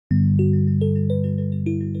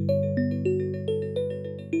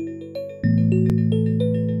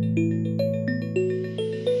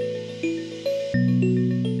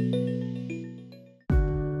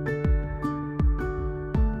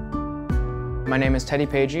My name is Teddy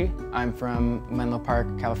Pagey. I'm from Menlo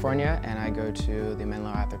Park, California, and I go to the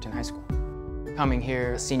Menlo-Atherton High School. Coming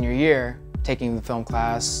here senior year, taking the film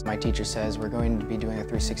class, my teacher says we're going to be doing a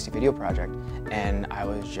 360 video project, and I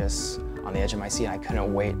was just on the edge of my seat. I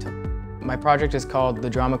couldn't wait. My project is called The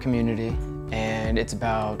Drama Community, and it's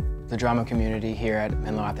about the drama community here at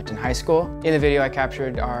Menlo-Atherton High School. In the video, I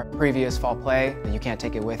captured our previous fall play, You Can't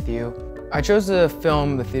Take It With You. I chose to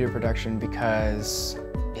film the theater production because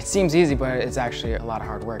it seems easy, but it's actually a lot of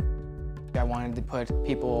hard work. I wanted to put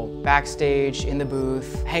people backstage, in the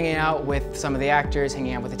booth, hanging out with some of the actors,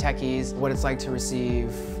 hanging out with the techies, what it's like to receive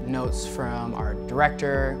notes from our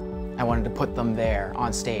director. I wanted to put them there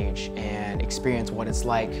on stage and experience what it's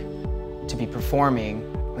like to be performing.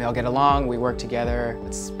 We all get along, we work together.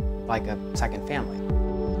 It's like a second family.